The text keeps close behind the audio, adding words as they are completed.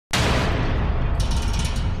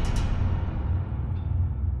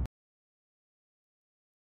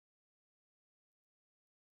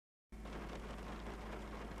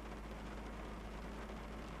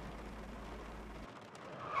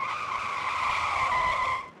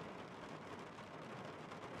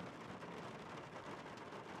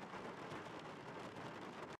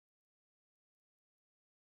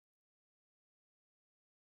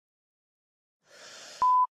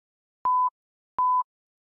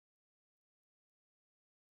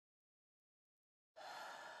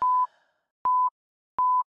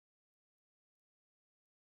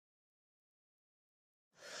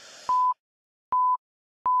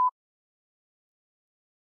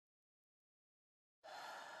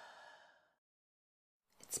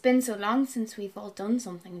It's been so long since we've all done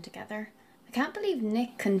something together. I can't believe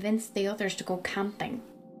Nick convinced the others to go camping.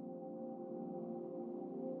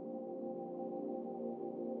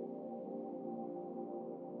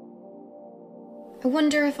 I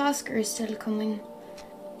wonder if Oscar is still coming.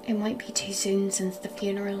 It might be too soon since the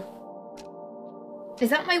funeral.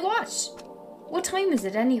 Is that my watch? What time is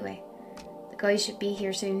it anyway? The guys should be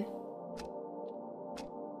here soon.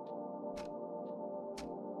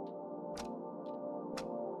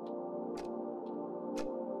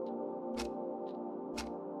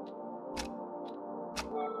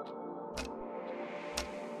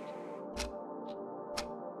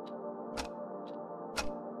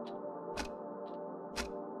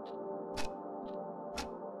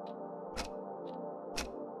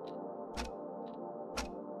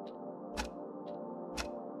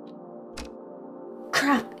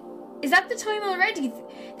 Crap! Is that the time already?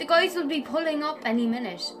 The guys will be pulling up any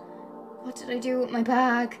minute. What did I do with my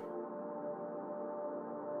bag?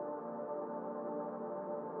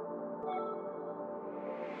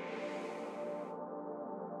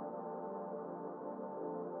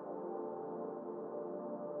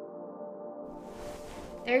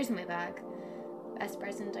 There's my bag. Best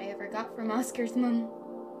present I ever got from Oscar's mum.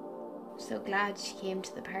 So glad she came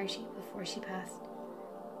to the party before she passed.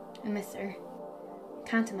 I miss her.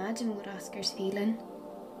 Can't imagine what Oscar's feeling.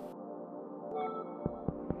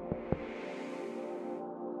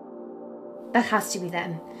 That has to be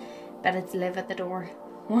them. Bet it's Liv at the door,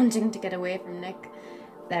 wanting to get away from Nick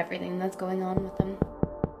with everything that's going on with them.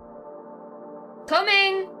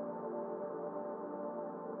 Coming!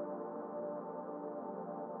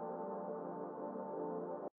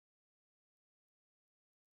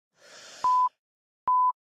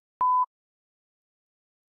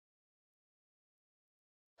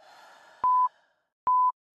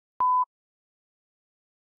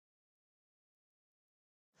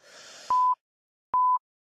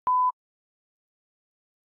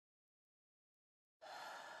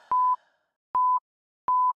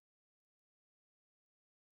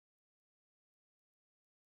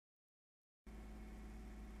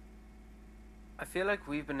 I feel like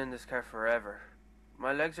we've been in this car forever.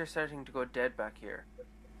 My legs are starting to go dead back here.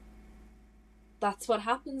 That's what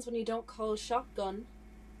happens when you don't call shotgun.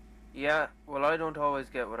 Yeah, well, I don't always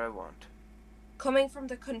get what I want. Coming from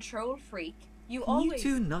the control freak, you Can always...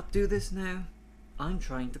 you two not do this now? I'm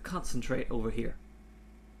trying to concentrate over here.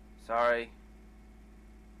 Sorry.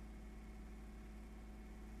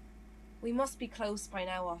 We must be close by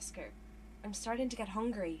now, Oscar. I'm starting to get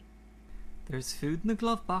hungry. There's food in the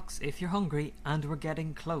glove box if you're hungry, and we're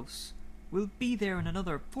getting close. We'll be there in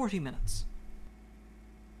another 40 minutes.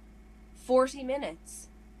 40 minutes?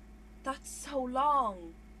 That's so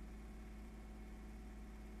long.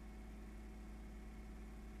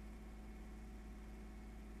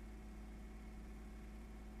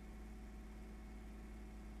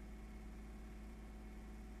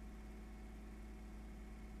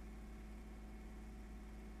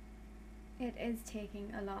 It is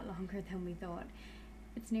taking a lot longer than we thought.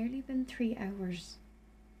 It's nearly been 3 hours.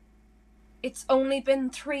 It's only been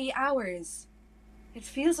 3 hours. It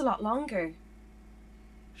feels a lot longer.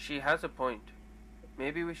 She has a point.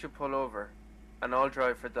 Maybe we should pull over, and I'll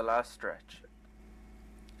drive for the last stretch.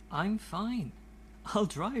 I'm fine. I'll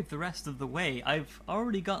drive the rest of the way. I've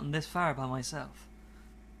already gotten this far by myself.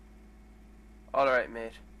 Alright,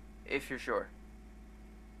 mate. If you're sure.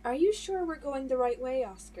 Are you sure we're going the right way,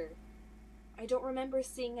 Oscar? I don't remember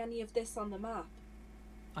seeing any of this on the map.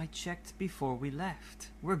 I checked before we left.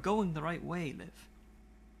 We're going the right way, Liv.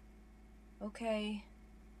 Okay.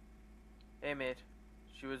 Hey, mate.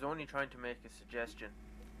 She was only trying to make a suggestion.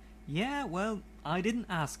 Yeah, well, I didn't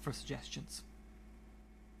ask for suggestions.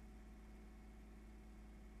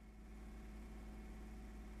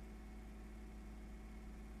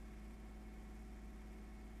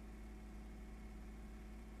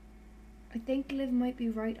 I think Liv might be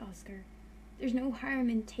right, Oscar. There's no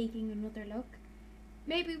harm in taking another look.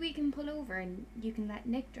 Maybe we can pull over and you can let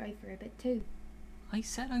Nick drive for a bit too. I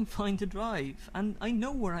said I'm fine to drive, and I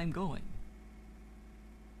know where I'm going.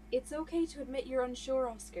 It's okay to admit you're unsure,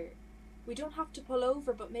 Oscar. We don't have to pull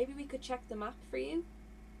over, but maybe we could check the map for you.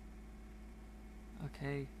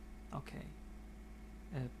 Okay.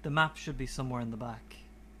 The map should be somewhere in the back.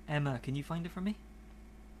 Emma, can you find it for me?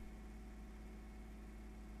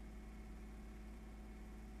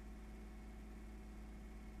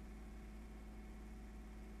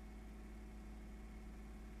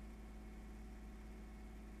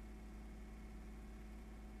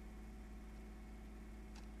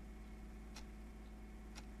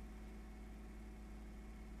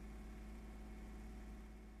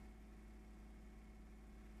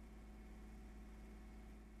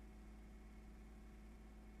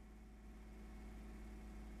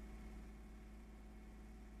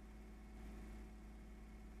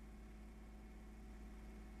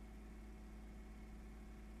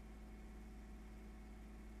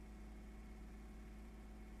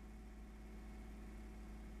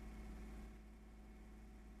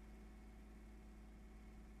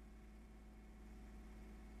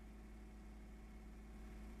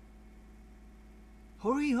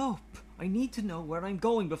 Hurry up! I need to know where I'm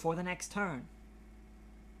going before the next turn.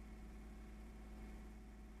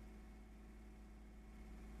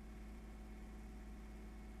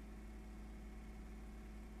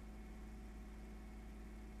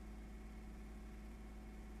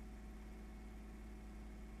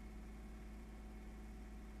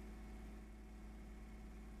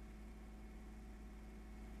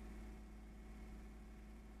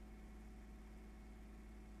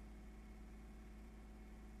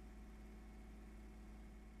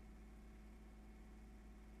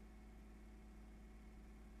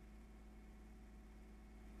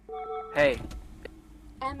 Hey,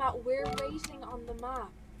 Emma, we're waiting on the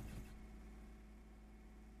map.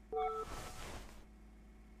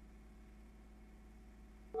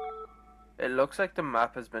 it looks like the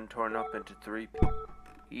map has been torn up into 3 pieces.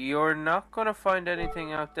 You're not gonna find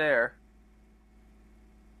anything out there.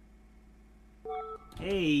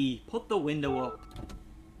 Hey, put the window up.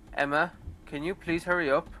 Emma, can you please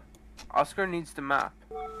hurry up? Oscar needs the map.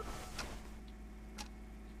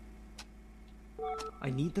 I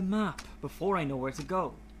need the map before I know where to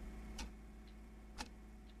go.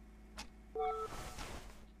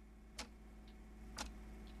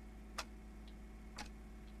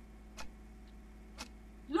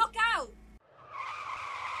 Look out!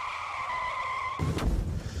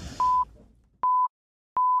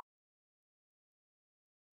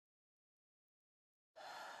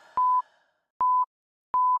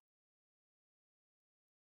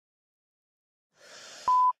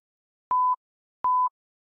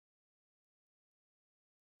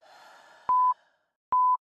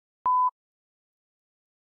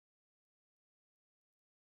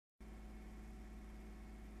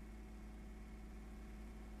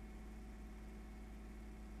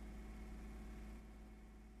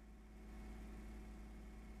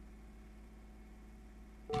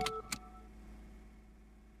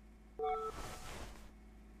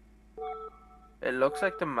 It looks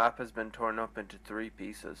like the map has been torn up into 3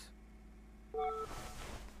 pieces.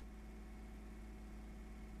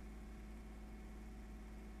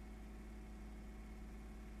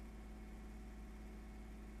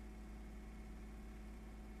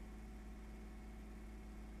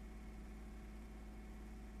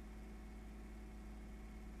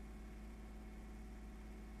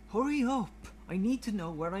 Hurry up! I need to know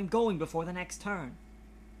where I'm going before the next turn.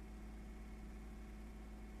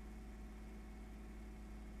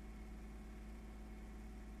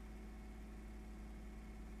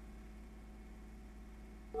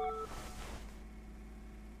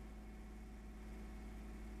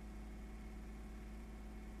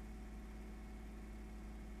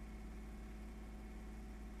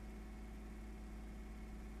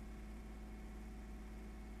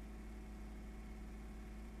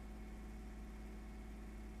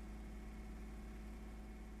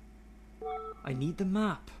 I need the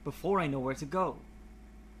map before I know where to go.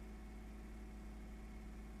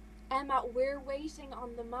 Emma, we're waiting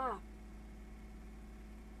on the map.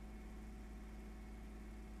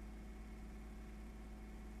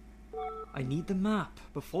 I need the map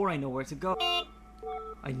before I know where to go.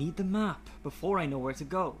 I need the map before I know where to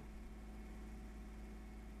go.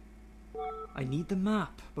 I need the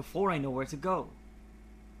map before I know where to go.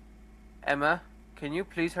 Emma, can you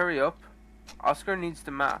please hurry up? Oscar needs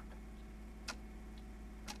the map.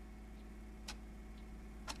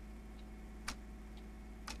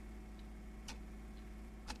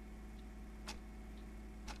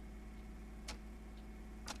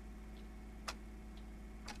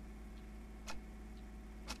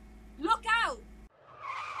 Look out!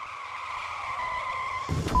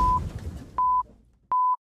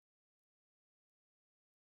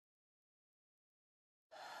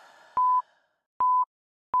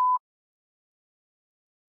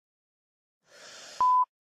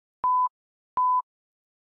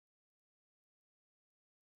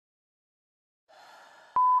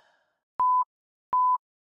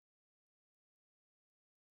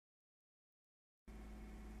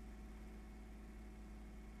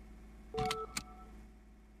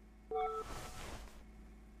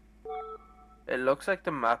 It looks like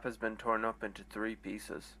the map has been torn up into 3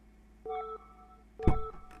 pieces.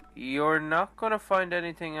 You're not gonna find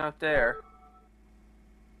anything out there.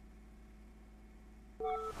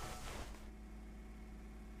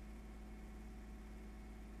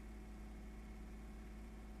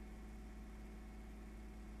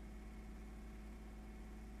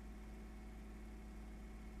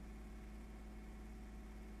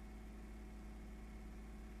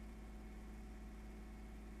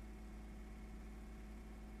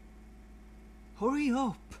 Hurry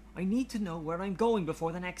up! I need to know where I'm going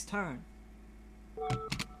before the next turn.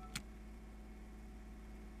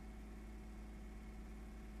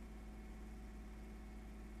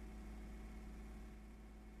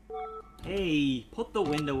 Hey, put the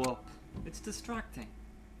window up. It's distracting.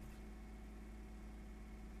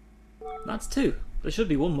 That's two. There should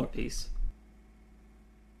be one more piece.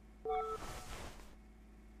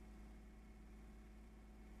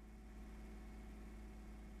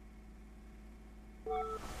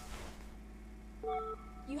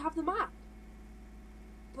 You have the map.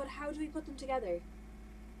 But how do we put them together?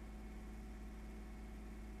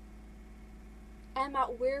 Emma,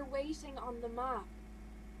 we're waiting on the map.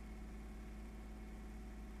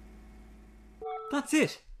 That's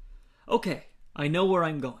it. Okay, I know where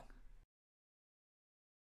I'm going.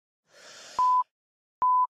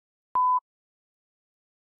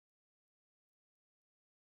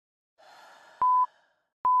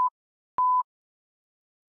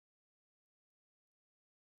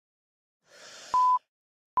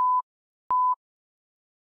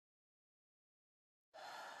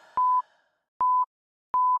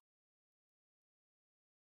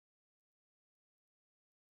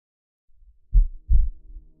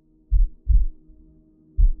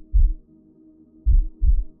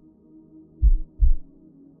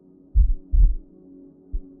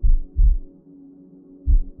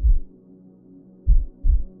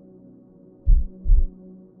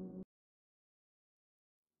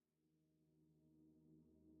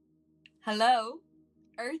 Hello?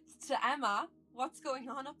 Earth to Emma? What's going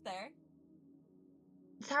on up there?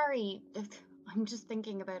 Sorry, I'm just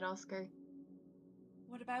thinking about Oscar.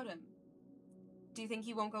 What about him? Do you think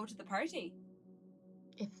he won't go to the party?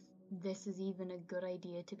 If this is even a good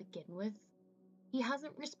idea to begin with. He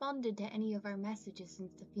hasn't responded to any of our messages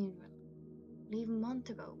since the funeral. Leave a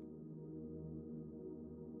month ago.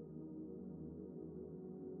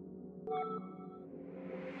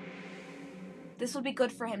 This will be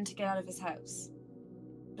good for him to get out of his house.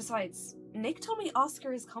 Besides, Nick told me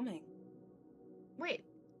Oscar is coming. Wait,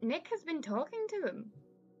 Nick has been talking to him.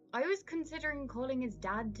 I was considering calling his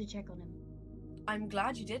dad to check on him. I'm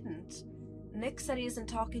glad you didn't. Nick said he isn't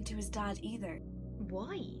talking to his dad either.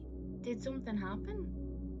 Why? Did something happen?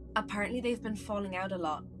 Apparently they've been falling out a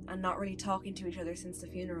lot and not really talking to each other since the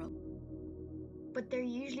funeral. But they're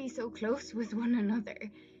usually so close with one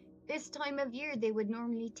another. This time of year they would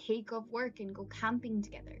normally take off work and go camping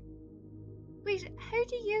together. Wait, how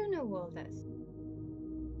do you know all this?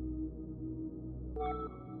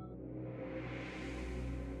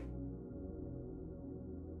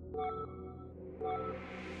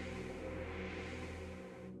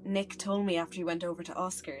 Nick told me after he went over to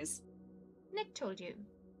Oscar's. Nick told you.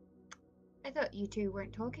 I thought you two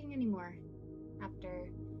weren't talking anymore. After,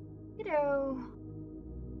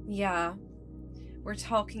 Yeah, we're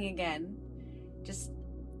talking again. Just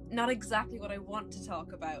not exactly what I want to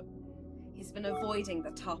talk about. He's been avoiding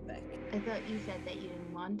the topic. I thought you said that you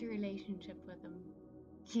didn't want a relationship with him.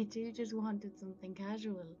 You two just wanted something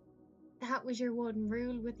casual. That was your one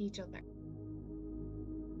rule with each other.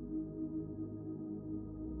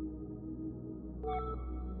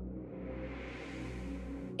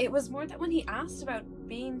 It was more that when he asked about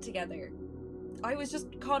being together, I was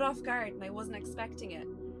just caught off guard and I wasn't expecting it.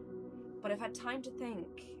 But I've had time to think,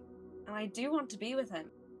 and I do want to be with him.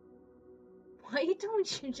 Why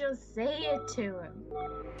don't you just say it to him?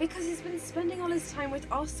 Because he's been spending all his time with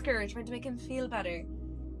Oscar trying to make him feel better.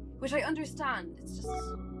 Which I understand, it's just...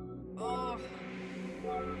 Oh.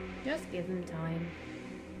 Just give him time.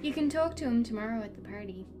 You can talk to him tomorrow at the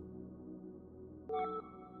party.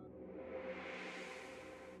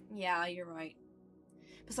 Yeah, you're right.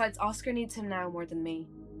 Besides, Oscar needs him now more than me.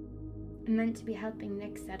 I'm meant to be helping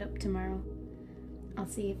Nick set up tomorrow. I'll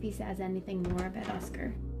see if he says anything more about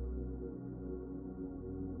Oscar.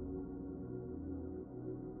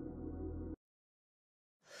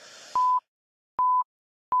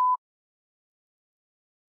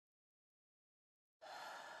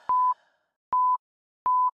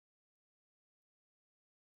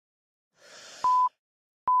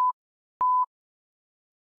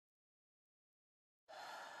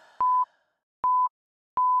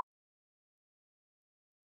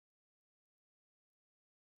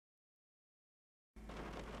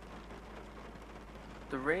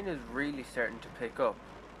 The rain is really starting to pick up.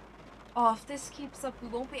 Oh, if this keeps up, we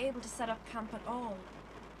won't be able to set up camp at all.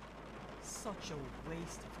 Such a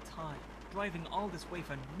waste of time. Driving all this way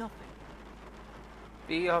for nothing.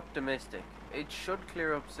 Be optimistic. It should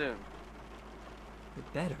clear up soon.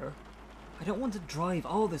 It better. I don't want to drive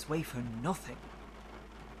all this way for nothing.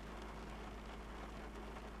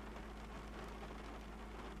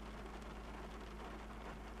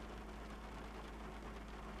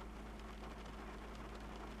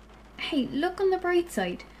 Hey, look on the bright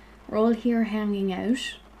side. We're all here hanging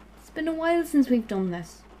out. It's been a while since we've done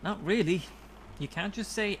this. Not really. You can't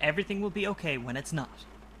just say everything will be okay when it's not.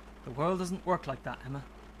 The world doesn't work like that, Emma.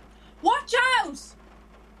 Watch out!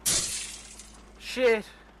 Shit!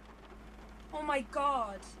 Oh my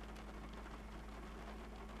god.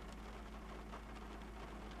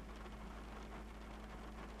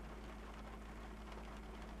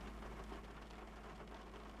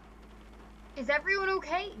 Is everyone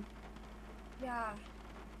okay? Yeah,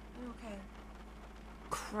 I'm okay.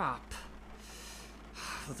 Crap.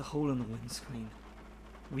 There's a hole in the windscreen.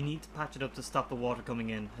 We need to patch it up to stop the water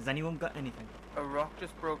coming in. Has anyone got anything? A rock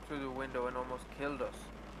just broke through the window and almost killed us.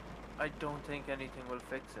 I don't think anything will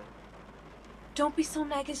fix it. Don't be so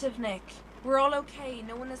negative, Nick. We're all okay,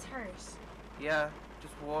 no one is hurt. Yeah,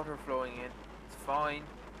 just water flowing in. It's fine.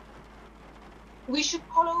 We should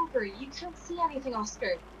pull over. You can't see anything,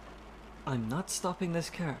 Oscar. I'm not stopping this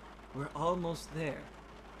car. We're almost there.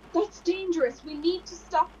 That's dangerous. We need to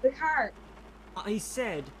stop the car. I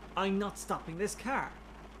said I'm not stopping this car.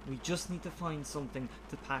 We just need to find something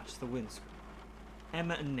to patch the windscreen.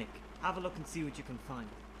 Emma and Nick, have a look and see what you can find.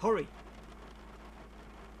 Hurry!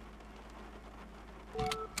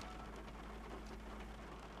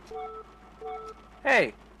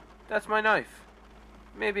 Hey, that's my knife.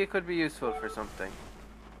 Maybe it could be useful for something.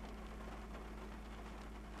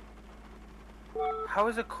 How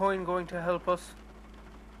is a coin going to help us?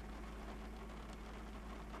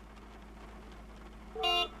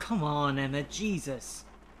 Come on, Emma, Jesus.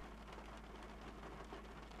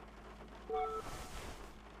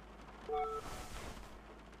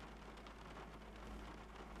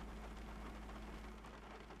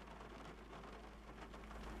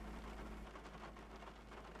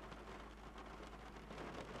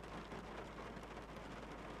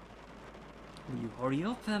 Will you hurry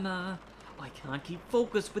up, Emma? I can't keep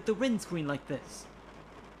focused with the windscreen like this.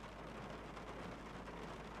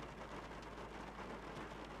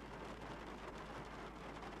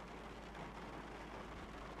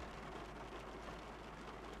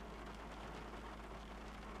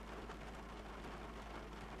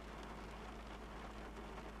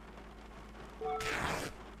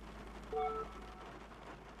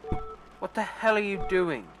 What the hell are you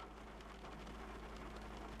doing?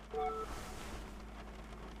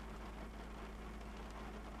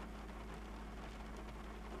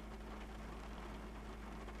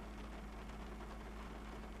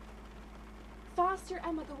 Faster,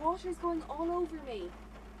 Emma, the water's going all over me.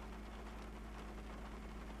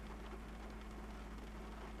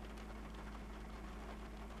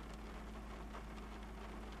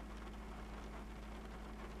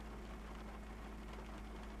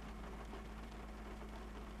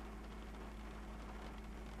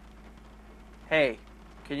 Hey,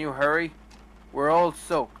 can you hurry? We're all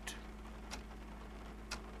soaked.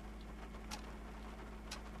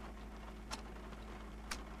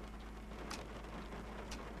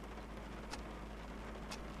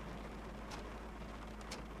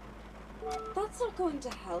 That's not going to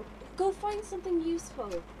help. Go find something useful.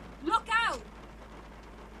 Look out!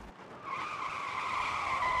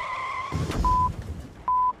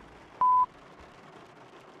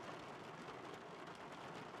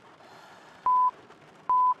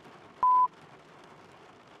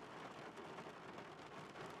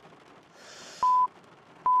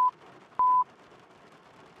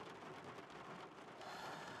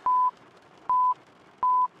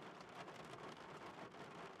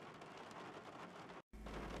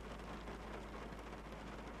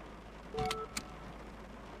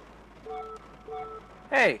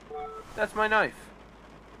 Hey, that's my knife.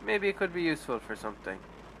 Maybe it could be useful for something.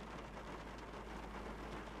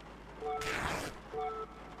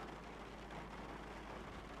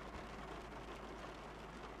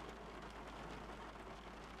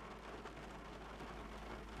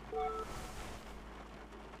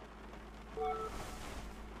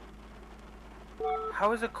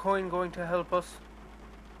 How is a coin going to help us?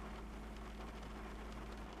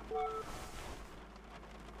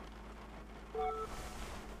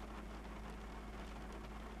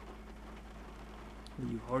 Will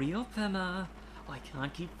you hurry up, Emma? I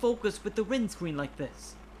can't keep focused with the windscreen like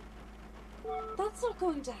this. That's not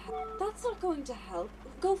going to help. That's not going to help.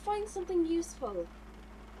 Go find something useful.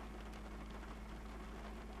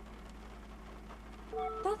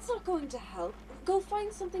 That's not going to help. Go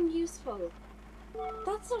find something useful.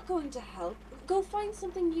 That's not going to help. Go find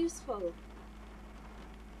something useful.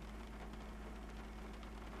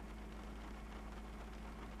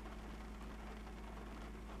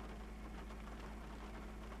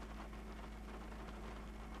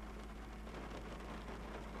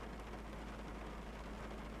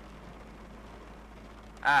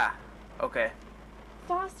 Ah, okay.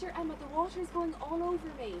 Faster, Emma, the water's going all over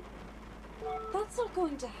me. That's not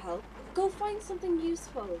going to help. Go find something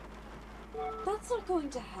useful. That's not going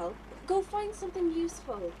to help. Go find something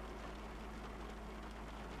useful.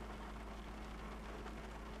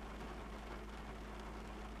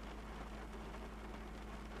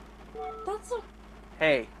 That's not...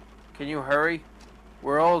 Hey, can you hurry?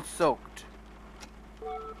 We're all soaked.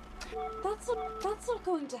 That's not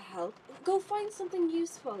going to help. Go find something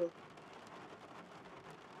useful.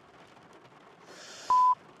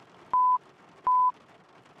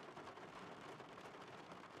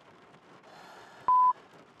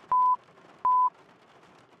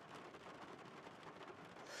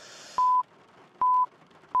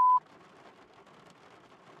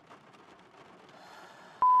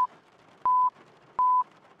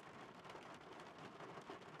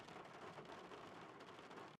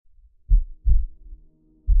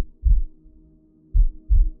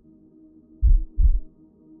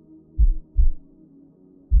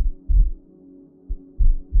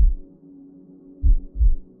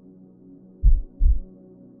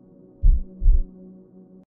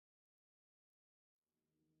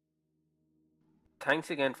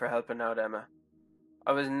 Thanks again for helping out, Emma.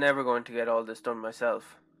 I was never going to get all this done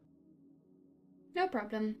myself. No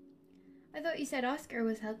problem. I thought you said Oscar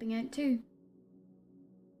was helping out too.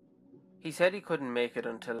 He said he couldn't make it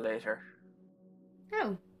until later.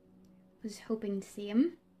 Oh. Was hoping to see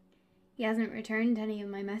him. He hasn't returned any of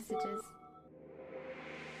my messages.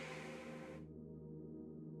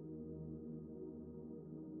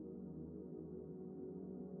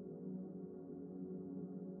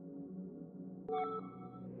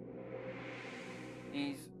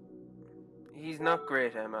 He's not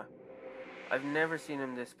great, Emma. I've never seen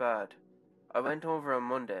him this bad. I went over on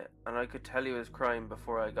Monday, and I could tell he was crying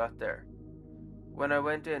before I got there. When I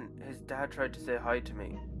went in, his dad tried to say hi to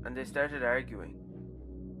me, and they started arguing.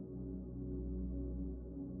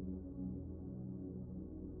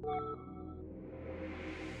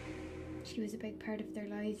 She was a big part of their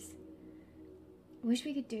lives. I wish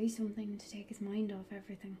we could do something to take his mind off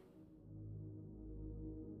everything.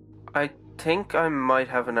 I think I might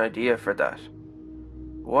have an idea for that.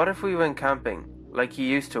 What if we went camping, like he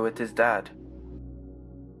used to with his dad?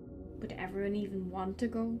 Would everyone even want to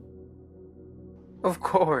go? Of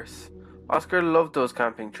course. Oscar loved those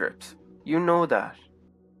camping trips. You know that.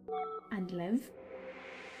 And Liv?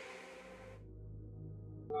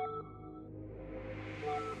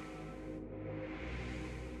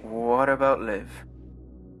 What about Liv?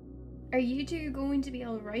 Are you two going to be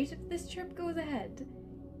alright if this trip goes ahead?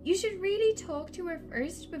 You should really talk to her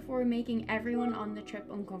first before making everyone on the trip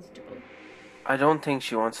uncomfortable. I don't think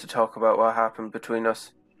she wants to talk about what happened between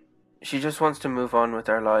us. She just wants to move on with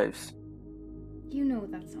our lives. You know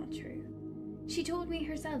that's not true. She told me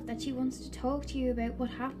herself that she wants to talk to you about what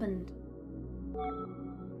happened.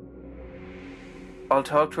 I'll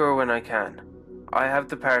talk to her when I can. I have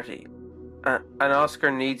the party. And Oscar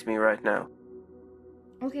needs me right now.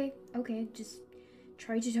 Okay, just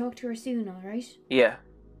try to talk to her soon, alright? Yeah,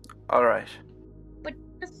 alright. But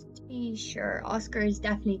just to be sure, Oscar is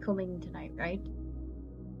definitely coming tonight, right?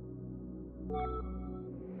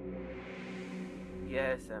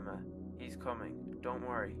 Yes, Emma, he's coming. Don't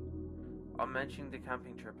worry. I'll mention the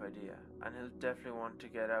camping trip idea, and he'll definitely want to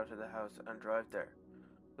get out of the house and drive there,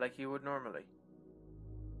 like he would normally.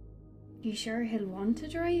 You sure he'll want to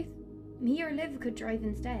drive? Me or Liv could drive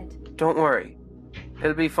instead. Don't worry.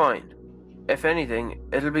 He'll be fine. If anything,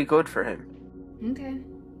 it'll be good for him. Okay,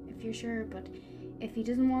 if you're sure, but if he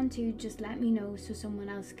doesn't want to, just let me know so someone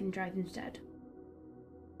else can drive instead.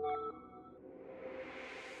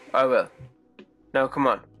 I will. Now come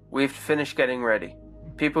on, we have to finish getting ready.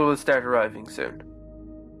 People will start arriving soon.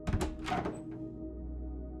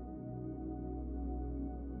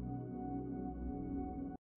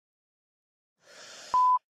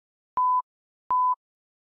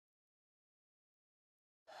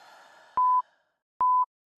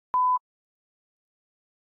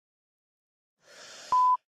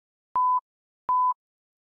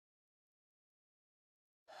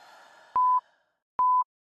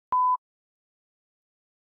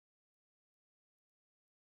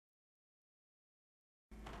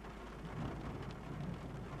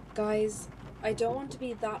 Guys, I don't want to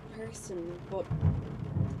be that person, but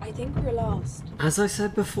I think we're lost. As I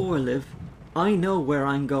said before, Liv, I know where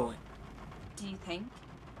I'm going. Do you think?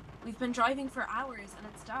 We've been driving for hours and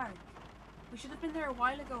it's dark. We should have been there a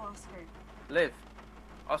while ago, Oscar. Liv,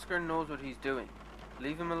 Oscar knows what he's doing.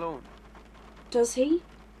 Leave him alone. Does he?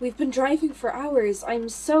 We've been driving for hours. I'm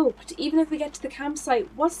soaked. Even if we get to the campsite,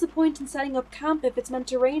 what's the point in setting up camp if it's meant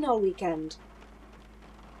to rain all weekend?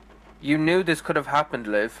 You knew this could have happened,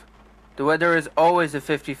 Liv. The weather is always a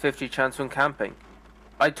 50-50 chance when camping.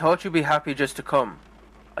 I thought you'd be happy just to come.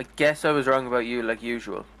 I guess I was wrong about you like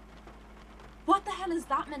usual. What the hell is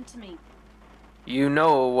that meant to mean? You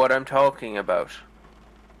know what I'm talking about.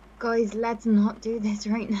 Guys, let's not do this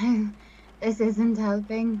right now. This isn't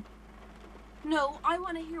helping. No, I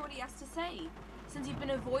want to hear what he has to say. Since you've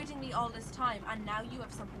been avoiding me all this time, and now you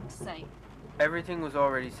have something to say. Everything was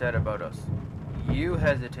already said about us. You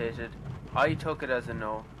hesitated, I took it as a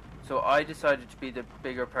no, so I decided to be the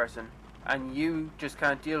bigger person, and you just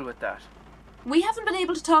can't deal with that. We haven't been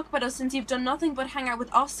able to talk about us since you've done nothing but hang out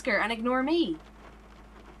with Oscar and ignore me.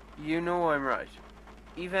 You know I'm right.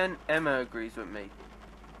 Even Emma agrees with me.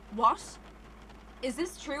 What? Is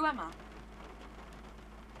this true, Emma?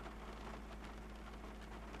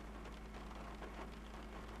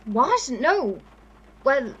 What? No.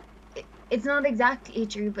 Well, it's not exactly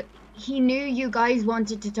true, but he knew you guys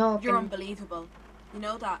wanted to talk. You're unbelievable. You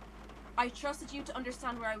know that. I trusted you to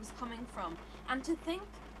understand where I was coming from, and to think...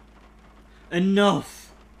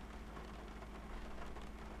 Enough!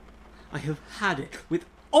 I have had it with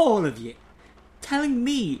all of you, telling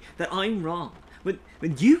me that I'm wrong,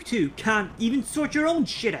 when you two can't even sort your own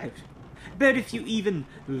shit out, about if you even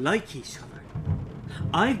like each other.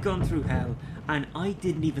 I've gone through hell, and I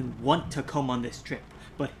didn't even want to come on this trip,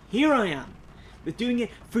 but here I am, but doing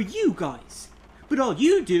it for you guys. But all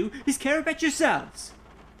you do is care about yourselves.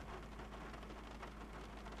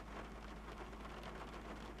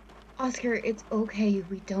 Oscar, it's okay.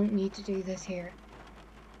 We don't need to do this here.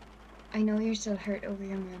 I know you're still hurt over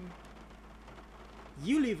your mum.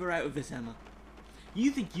 You leave her out of this, Emma. You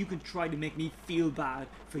think you can try to make me feel bad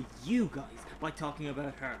for you guys by talking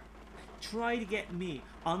about her. Try to get me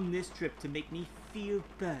on this trip to make me feel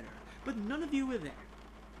better, but none of you were there.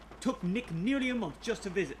 Took Nick nearly a month just to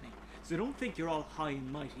visit me, so don't think you're all high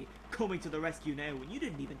and mighty coming to the rescue now when you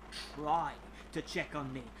didn't even try to check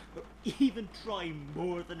on me, or even try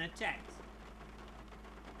more than a text.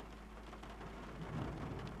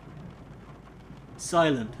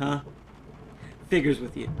 Silent, huh? Figures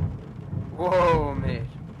with you. Whoa, mate.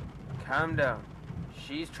 Calm down.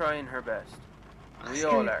 She's trying her best. We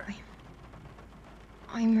all are.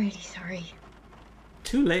 I'm really sorry.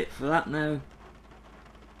 Too late for that now.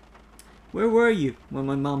 Where were you when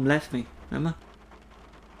my mom left me, Emma?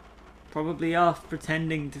 Probably off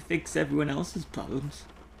pretending to fix everyone else's problems.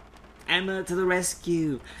 Emma to the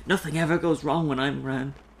rescue. Nothing ever goes wrong when I'm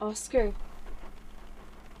around. Oscar.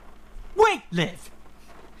 Wait, Liv!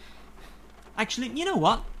 Actually, you know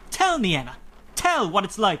what? Tell me, Emma. Tell what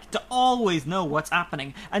it's like to always know what's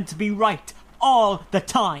happening and to be right all the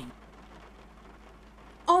time.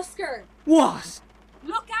 Oscar! What?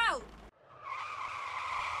 Look out!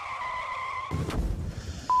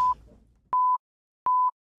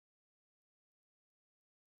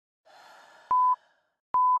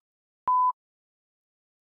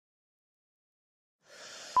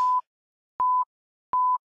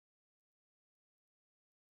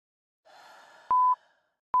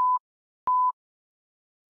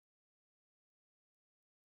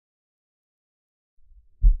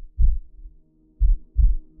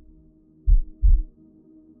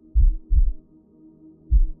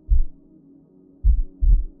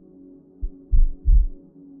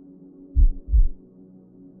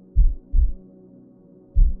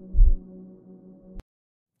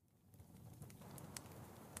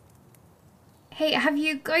 Hey, have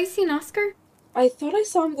you guys seen Oscar? I thought I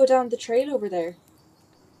saw him go down the trail over there.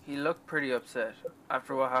 He looked pretty upset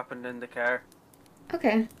after what happened in the car.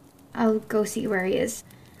 Okay, I'll go see where he is.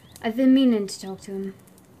 I've been meaning to talk to him.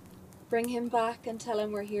 Bring him back and tell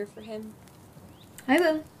him we're here for him. I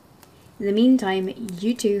will. In the meantime,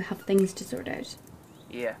 you two have things to sort out.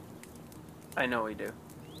 Yeah, I know we do.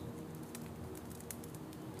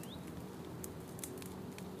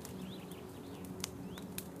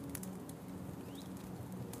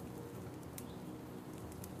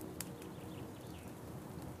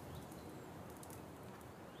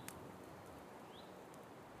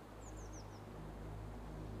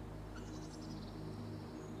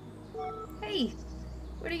 Hey,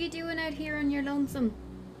 what are you doing out here on your lonesome?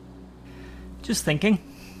 Just thinking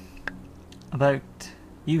about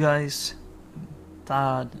you guys,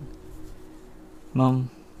 Dad,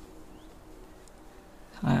 Mum.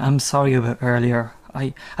 I'm sorry about earlier.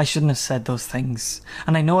 I shouldn't have said those things.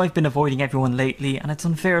 And I know I've been avoiding everyone lately, and it's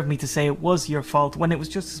unfair of me to say it was your fault when it was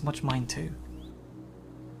just as much mine too.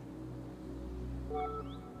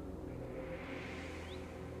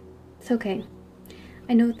 It's okay.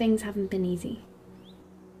 I know things haven't been easy.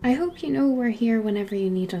 I hope you know we're here whenever you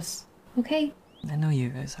need us, okay? I know you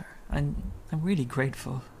guys are. I'm really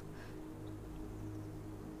grateful.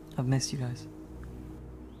 I've missed you guys.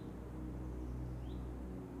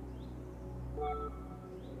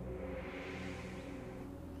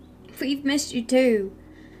 We've missed you too.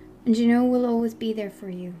 And you know we'll always be there for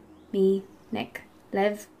you. Me, Nick,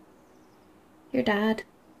 Lev, your dad.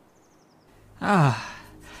 Ah,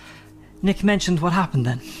 Nick mentioned what happened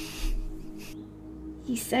then.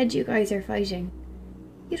 He said you guys are fighting.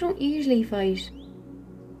 You don't usually fight.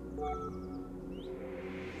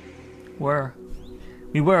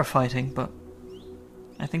 We were fighting, but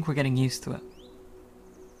I think we're getting used to it.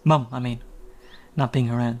 Mum, I mean, not being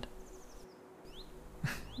around.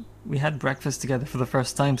 We had breakfast together for the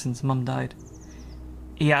first time since Mum died.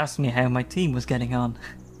 He asked me how my team was getting on.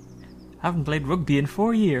 I haven't played rugby in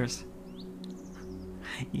 4 years.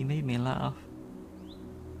 He made me laugh.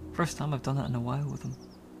 First time I've done that in a while with him.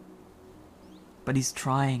 But he's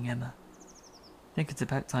trying, Emma. I think it's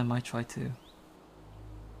about time I try too.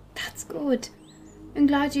 That's good. I'm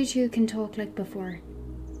glad you two can talk like before.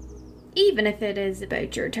 Even if it is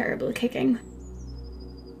about your terrible kicking.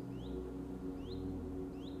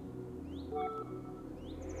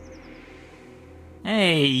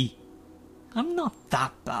 Hey! I'm not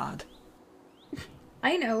that bad.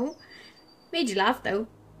 I know. Made you laugh though.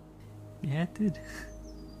 Yeah, it did.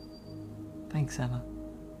 Thanks, Emma.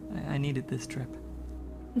 I needed this trip.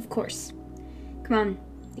 Of course. Come on.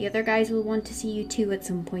 The other guys will want to see you too at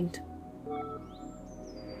some point.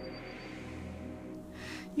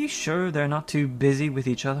 You sure they're not too busy with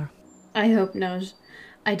each other? I hope not.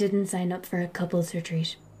 I didn't sign up for a couples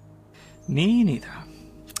retreat. Me neither.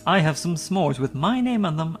 I have some s'mores with my name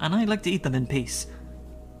on them, and I like to eat them in peace.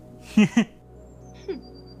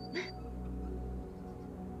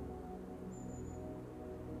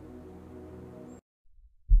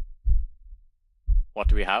 What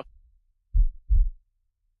do we have?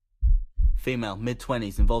 Female,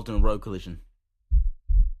 mid-20s, involved in a road collision.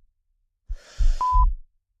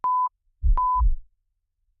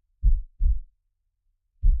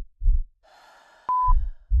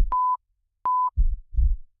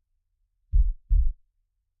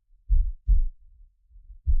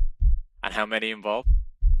 And how many involved?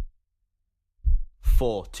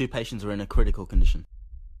 4. 2 patients are in a critical condition.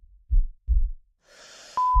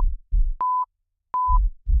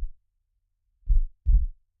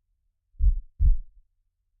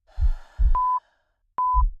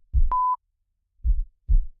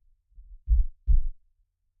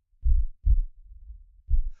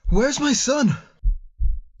 Where's my son?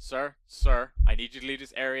 Sir, I need you to leave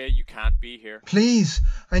this area. You can't be here. Please,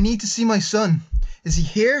 I need to see my son. Is he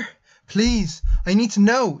here? Please, I need to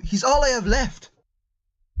know. He's all I have left.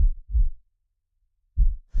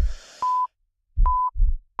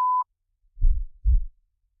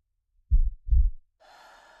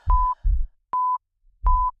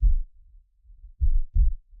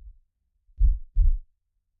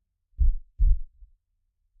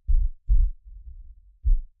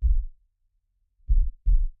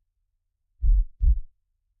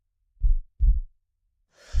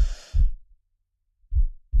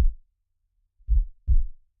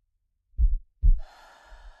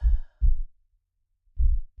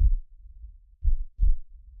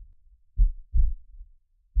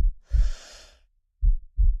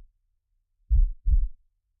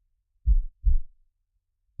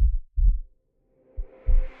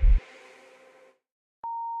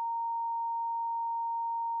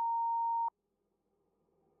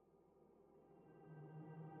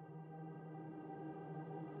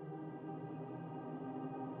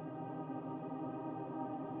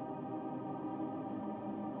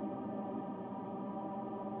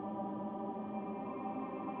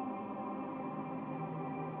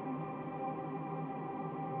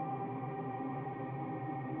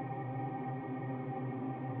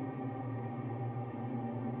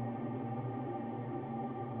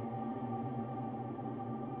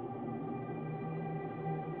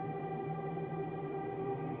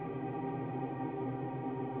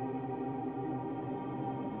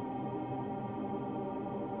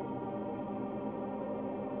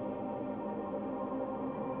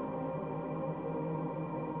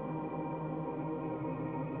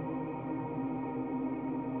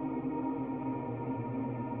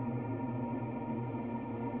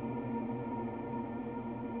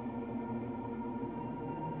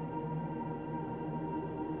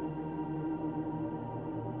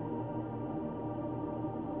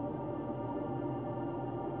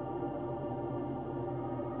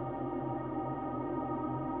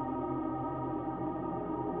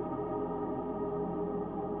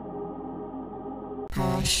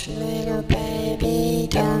 Hush, little baby,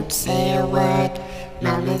 don't say a word.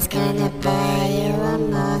 Mama's gonna buy you a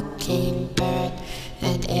mockingbird.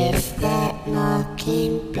 And if that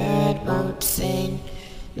mockingbird won't sing,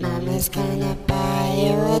 Mama's gonna buy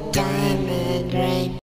you a diamond ring.